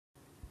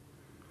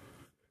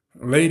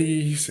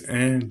Ladies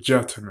and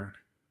gentlemen,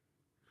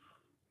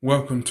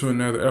 welcome to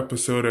another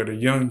episode of the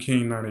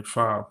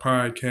YoungKing95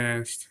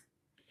 podcast.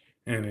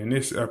 And in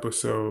this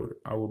episode,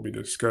 I will be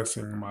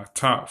discussing my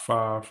top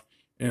 5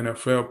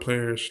 NFL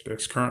players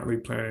that's currently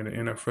playing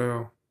in the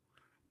NFL.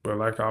 But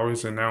like I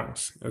always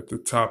announce at the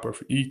top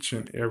of each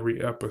and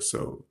every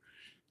episode,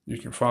 you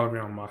can follow me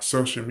on my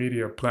social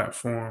media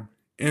platform,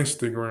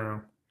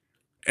 Instagram,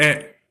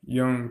 at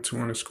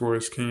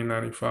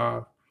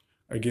young2_king95.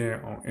 Again,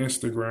 on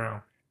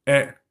Instagram,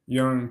 at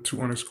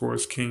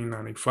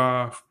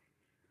young2_king95.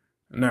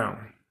 Now,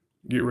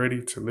 get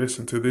ready to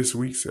listen to this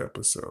week's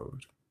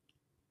episode.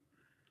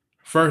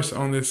 First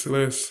on this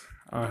list,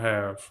 I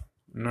have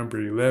number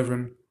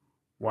 11,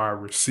 wide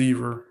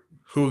receiver,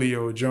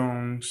 Julio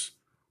Jones,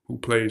 who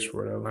plays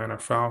for the Atlanta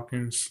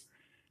Falcons.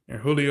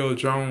 And Julio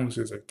Jones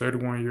is a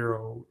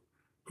 31-year-old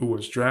who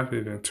was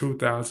drafted in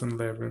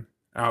 2011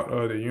 out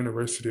of the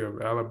University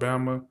of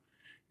Alabama.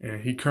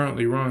 And he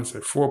currently runs a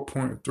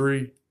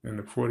 4.3 in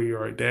the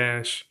 40-yard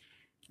dash.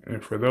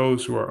 And for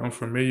those who are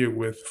unfamiliar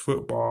with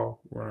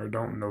football or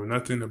don't know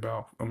nothing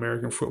about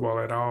American football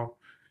at all,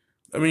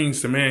 that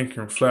means the man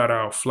can flat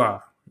out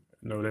fly.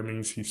 That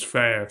means he's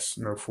fast,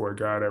 for a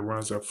guy that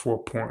runs a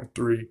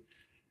 4.3.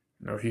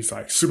 He's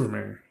like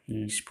Superman.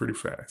 He's pretty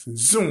fast.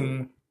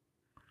 Zoom.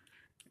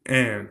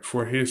 And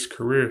for his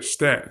career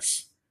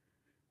stats,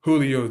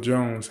 Julio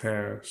Jones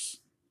has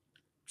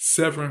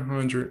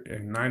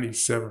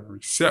 797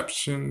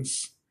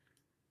 receptions,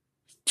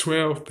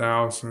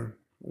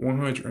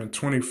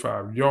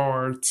 12,125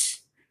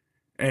 yards,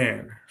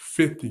 and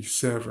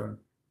 57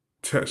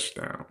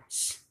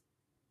 touchdowns.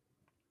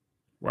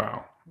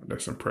 Wow,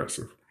 that's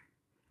impressive.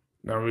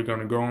 Now we're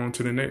going to go on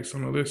to the next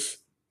on the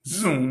list.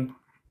 Zoom.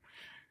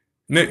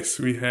 Next,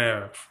 we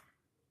have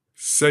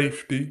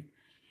safety,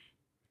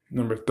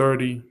 number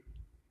 30,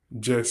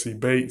 Jesse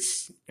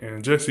Bates.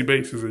 And Jesse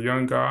Bates is a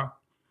young guy.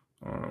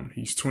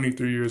 He's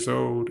 23 years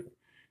old,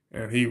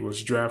 and he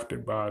was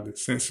drafted by the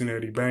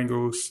Cincinnati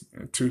Bengals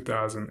in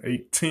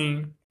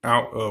 2018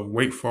 out of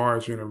Wake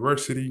Forest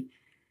University.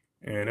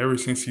 And ever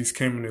since he's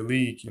came in the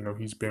league,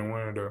 he's been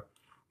one of the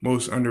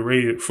most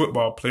underrated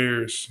football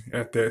players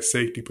at that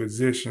safety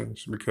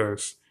positions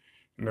because,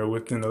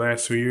 within the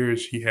last 2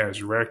 years, he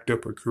has racked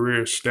up a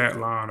career stat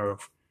line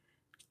of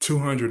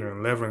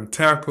 211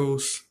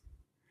 tackles,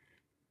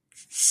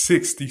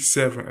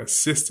 67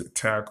 assisted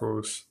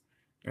tackles,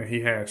 and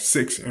he has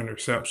 6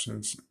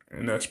 interceptions,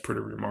 and that's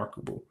pretty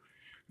remarkable.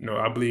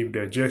 I believe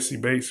that Jesse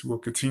Bates will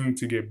continue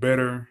to get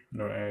better,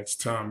 as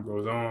time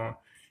goes on,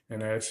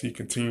 and as he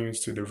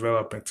continues to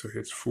develop into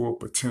his full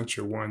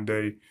potential one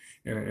day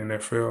in the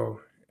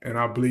NFL. And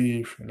I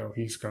believe,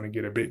 he's going to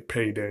get a big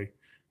payday,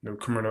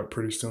 coming up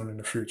pretty soon in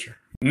the future.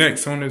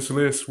 Next on this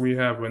list, we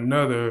have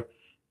another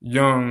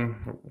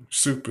young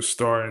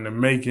superstar in the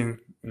making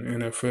in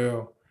the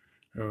NFL,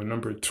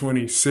 number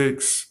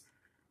 26.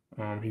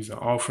 He's an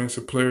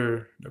offensive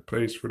player that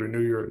plays for the New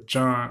York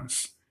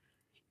Giants,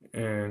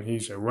 and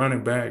he's a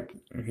running back,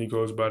 and he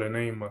goes by the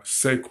name of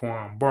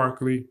Saquon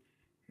Barkley.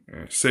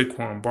 And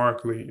Saquon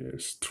Barkley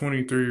is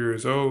 23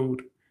 years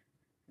old,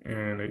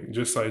 and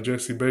just like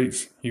Jesse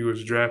Bates, he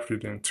was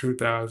drafted in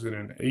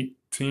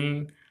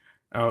 2018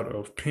 out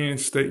of Penn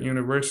State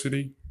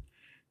University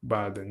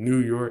by the New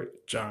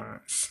York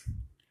Giants.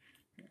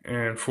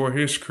 And for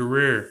his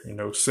career,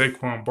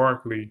 Saquon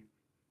Barkley,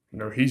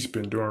 he's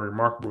been doing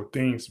remarkable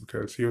things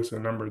because he was the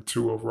number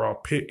 2 overall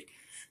pick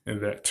in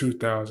that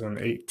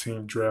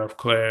 2018 draft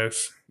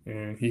class,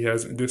 and he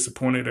hasn't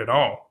disappointed at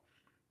all.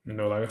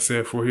 Like I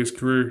said, for his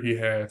career, he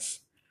has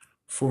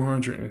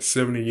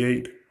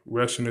 478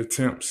 rushing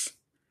attempts,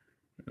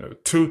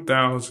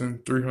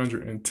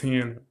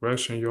 2,310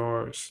 rushing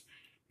yards,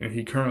 and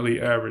he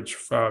currently averaged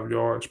 5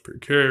 yards per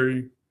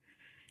carry,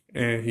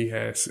 and he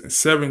has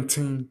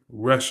 17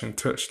 rushing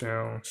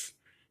touchdowns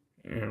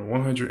and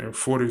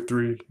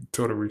 143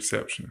 total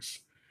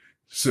receptions.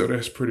 So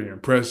that's pretty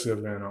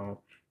impressive, and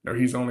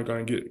he's only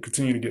going to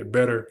continue to get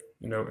better.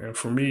 And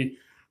for me,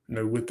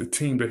 with the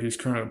team that he's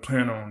currently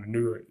playing on, the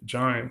New York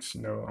Giants,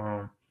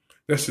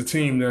 that's the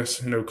team that's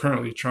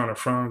currently trying to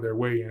find their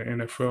way in the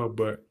NFL.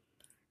 But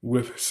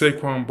with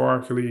Saquon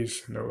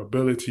Barkley's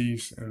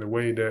abilities and the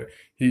way that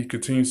he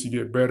continues to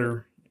get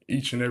better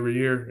each and every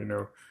year,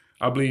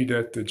 I believe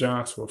that the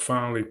Giants will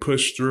finally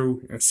push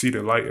through and see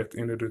the light at the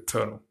end of the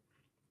tunnel.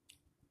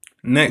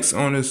 Next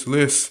on this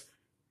list,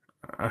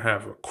 I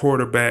have a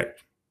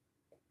quarterback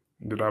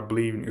that I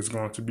believe is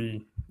going to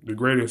be the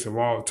greatest of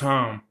all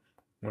time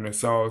when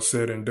it's all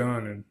said and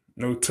done, and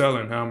no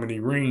telling how many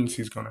rings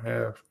he's going to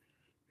have.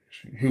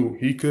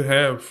 He could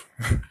have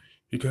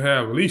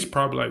at least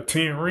probably like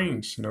 10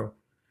 rings, 5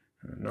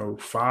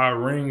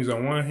 rings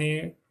on one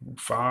hand,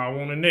 5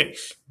 on the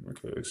next,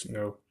 because,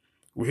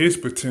 with his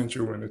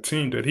potential and the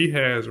team that he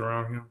has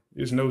around him,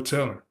 there's no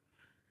telling.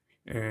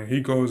 And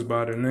he goes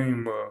by the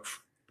name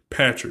of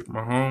Patrick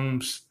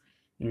Mahomes.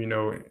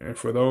 And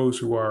for those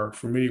who are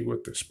familiar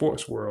with the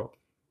sports world,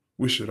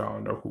 we should all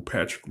know who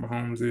Patrick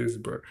Mahomes is.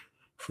 But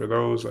for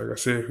those, like I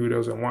said, who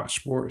doesn't watch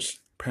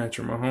sports,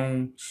 Patrick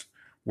Mahomes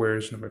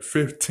wears number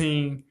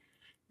 15,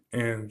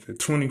 and the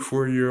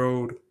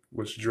 24-year-old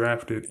was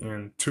drafted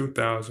in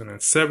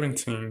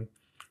 2017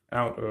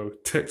 out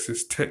of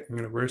Texas Tech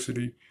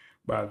University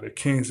by the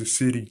Kansas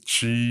City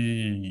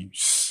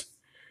Chiefs.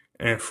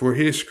 And for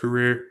his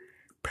career,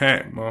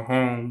 Pat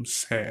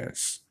Mahomes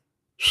has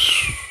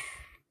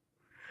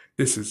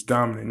this is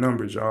dominant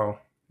numbers, y'all.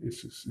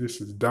 This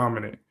is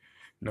dominant.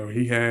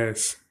 He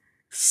has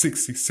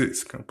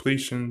 66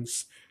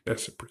 completions.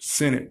 That's a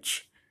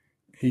percentage.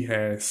 He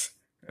has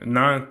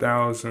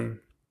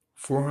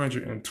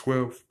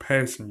 9,412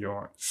 passing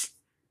yards,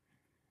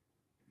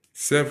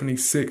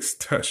 76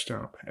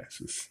 touchdown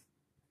passes,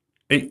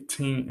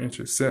 18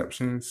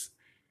 interceptions,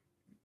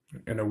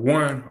 and a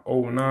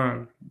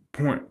 109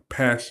 point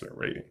passer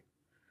rating.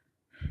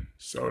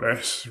 So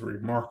that's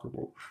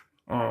remarkable.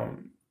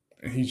 And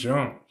he's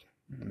young.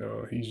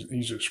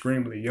 He's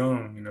extremely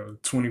young.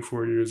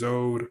 24 years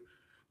old.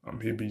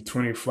 He'll be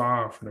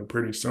 25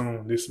 pretty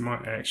soon, this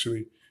month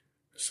actually.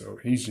 So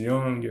he's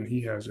young and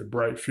he has a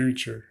bright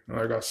future.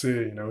 Like I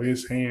said,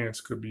 his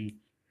hands could be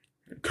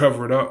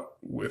covered up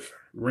with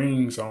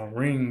rings on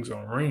rings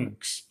on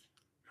rings.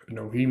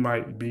 He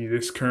might be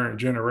this current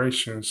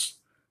generation's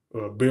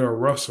Bill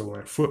Russell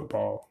in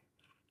football.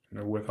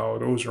 With all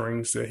those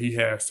rings that he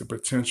has the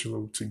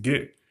potential to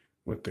get,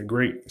 with the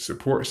great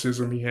support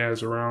system he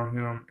has around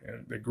him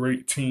and the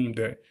great team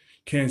that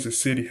Kansas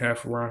City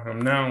have around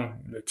him now,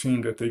 and the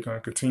team that they're going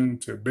to continue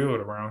to build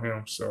around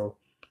him. So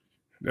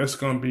that's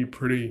going to be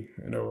pretty,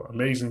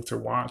 amazing to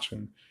watch.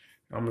 And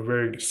I'm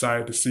very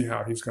excited to see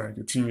how he's going to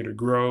continue to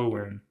grow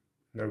and,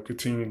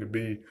 continue to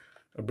be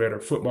a better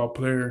football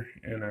player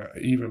and an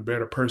even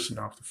better person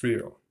off the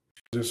field.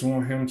 Just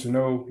want him to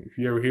know, if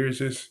he ever hears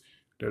this,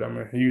 that I'm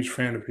a huge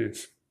fan of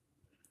his.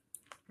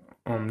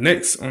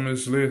 Next on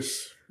this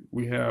list,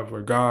 we have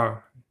a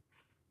guy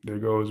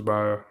that goes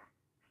by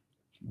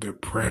the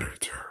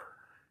Predator.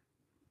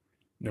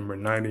 Number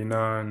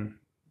 99,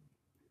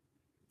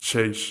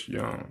 Chase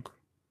Young.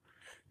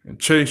 And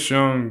Chase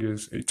Young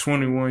is a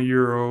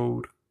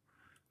 21-year-old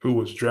who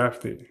was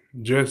drafted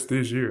just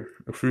this year,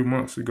 a few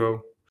months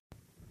ago,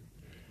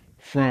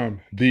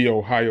 from The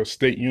Ohio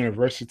State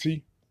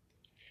University.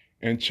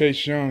 And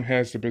Chase Young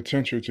has the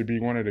potential to be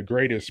one of the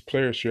greatest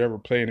players to ever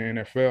play in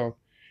the NFL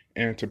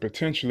and to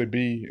potentially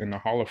be in the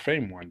Hall of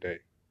Fame one day.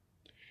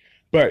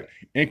 But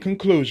in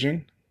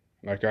conclusion,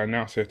 like I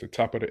announced at the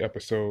top of the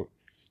episode,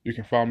 you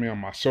can follow me on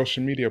my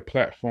social media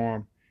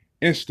platform,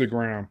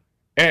 Instagram,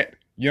 at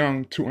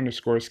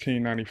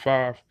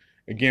Young2_King95.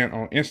 Again,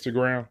 on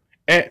Instagram,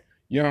 at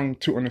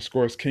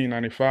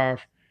Young2_King95.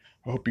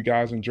 I hope you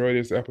guys enjoyed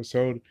this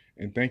episode,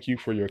 and thank you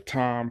for your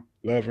time,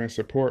 love, and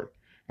support.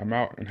 I'm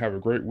out, and have a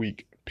great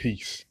week.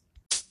 Peace.